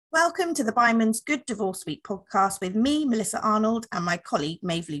Welcome to the Byman's Good Divorce Week podcast with me, Melissa Arnold, and my colleague,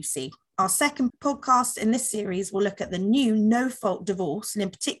 Maeve Lucy. Our second podcast in this series will look at the new no-fault divorce, and in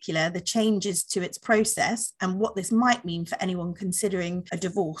particular, the changes to its process and what this might mean for anyone considering a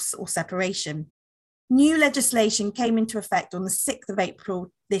divorce or separation. New legislation came into effect on the 6th of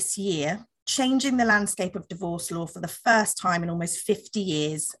April this year, changing the landscape of divorce law for the first time in almost 50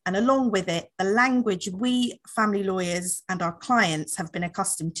 years. And along with it, the language we family lawyers and our clients have been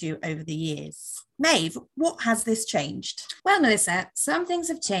accustomed to over the years. Maeve, what has this changed? Well, Melissa, some things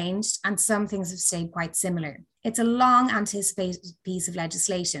have changed and some things have stayed quite similar. It's a long anticipated piece of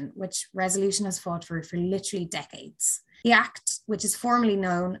legislation, which Resolution has fought for literally decades. The Act, which is formally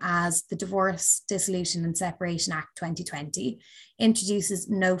known as the Divorce, Dissolution and Separation Act 2020, introduces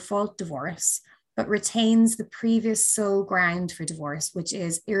no-fault divorce, but retains the previous sole ground for divorce, which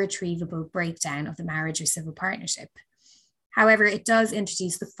is irretrievable breakdown of the marriage or civil partnership. However, it does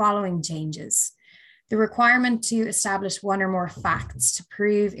introduce the following changes. The requirement to establish one or more facts to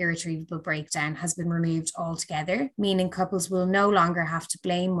prove irretrievable breakdown has been removed altogether, meaning couples will no longer have to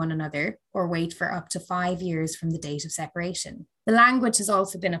blame one another or wait for up to 5 years from the date of separation. The language has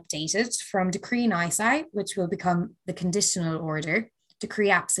also been updated from decree nisi, which will become the conditional order, decree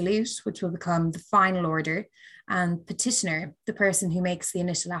absolute, which will become the final order, and petitioner, the person who makes the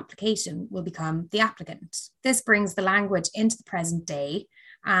initial application, will become the applicant. This brings the language into the present day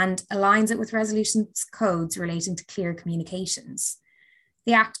and aligns it with Resolution's codes relating to clear communications.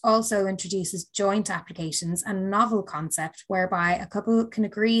 The Act also introduces joint applications, a novel concept whereby a couple can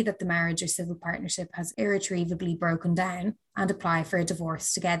agree that the marriage or civil partnership has irretrievably broken down and apply for a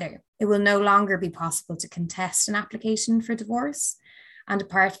divorce together. It will no longer be possible to contest an application for divorce, and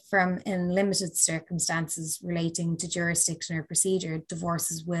apart from in limited circumstances relating to jurisdiction or procedure,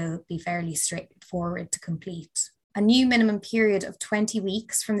 divorces will be fairly straightforward to complete. A new minimum period of 20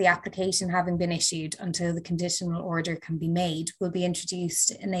 weeks from the application having been issued until the conditional order can be made will be introduced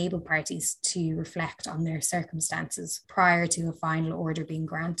to enable parties to reflect on their circumstances prior to a final order being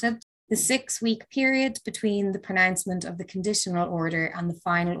granted. The 6-week period between the pronouncement of the conditional order and the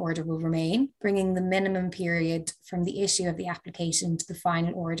final order will remain, bringing the minimum period from the issue of the application to the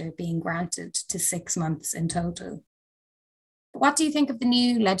final order being granted to 6 months in total. What do you think of the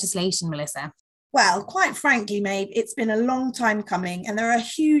new legislation, Melissa? Well, quite frankly, Maeve, it's been a long time coming and there are a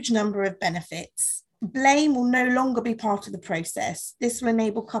huge number of benefits. Blame will no longer be part of the process. This will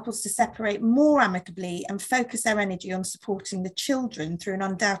enable couples to separate more amicably and focus their energy on supporting the children through an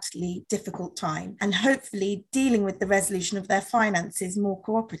undoubtedly difficult time and hopefully dealing with the resolution of their finances more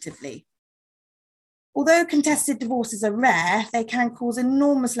cooperatively. Although contested divorces are rare, they can cause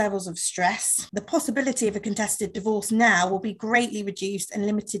enormous levels of stress. The possibility of a contested divorce now will be greatly reduced and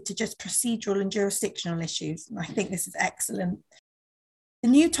limited to just procedural and jurisdictional issues. And I think this is excellent. The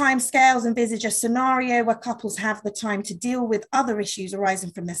new timescales envisage a scenario where couples have the time to deal with other issues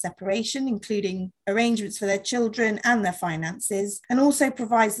arising from their separation, including arrangements for their children and their finances, and also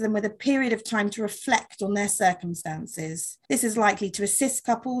provides them with a period of time to reflect on their circumstances. This is likely to assist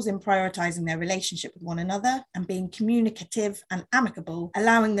couples in prioritising their relationship with one another and being communicative and amicable,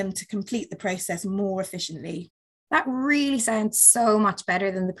 allowing them to complete the process more efficiently. That really sounds so much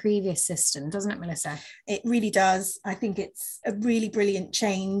better than the previous system, doesn't it, Melissa? It really does. I think it's a really brilliant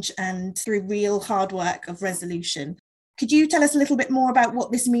change and through real hard work of Resolution. Could you tell us a little bit more about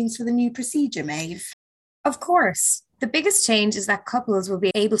what this means for the new procedure, Maeve? Of course. The biggest change is that couples will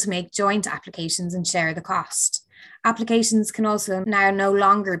be able to make joint applications and share the cost. Applications can also now no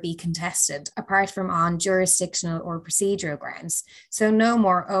longer be contested, apart from on jurisdictional or procedural grounds, so no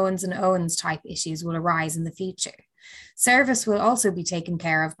more Owens and Owens type issues will arise in the future. Service will also be taken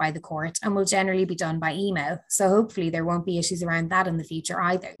care of by the court and will generally be done by email, so hopefully there won't be issues around that in the future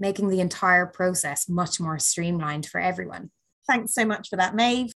either, making the entire process much more streamlined for everyone. Thanks so much for that,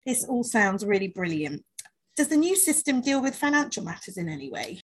 Maeve. This all sounds really brilliant. Does the new system deal with financial matters in any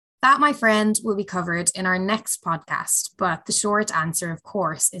way? That, my friend, will be covered in our next podcast, but the short answer, of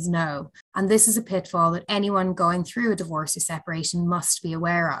course, is no. And this is a pitfall that anyone going through a divorce or separation must be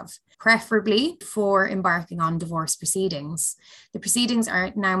aware of, preferably before embarking on divorce proceedings. The proceedings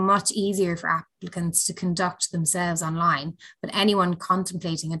are now much easier for applicants to conduct themselves online, but anyone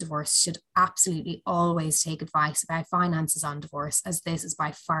contemplating a divorce should absolutely always take advice about finances on divorce, as this is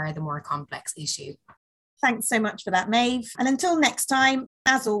by far the more complex issue. Thanks so much for that, Maeve. And until next time,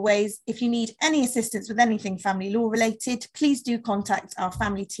 as always, if you need any assistance with anything family law related, please do contact our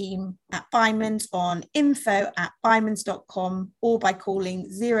family team at Bymans on info@bymans.com or by calling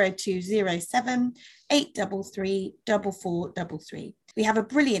 0207 833 4433. We have a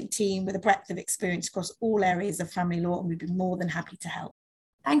brilliant team with a breadth of experience across all areas of family law and we'd be more than happy to help.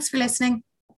 Thanks for listening.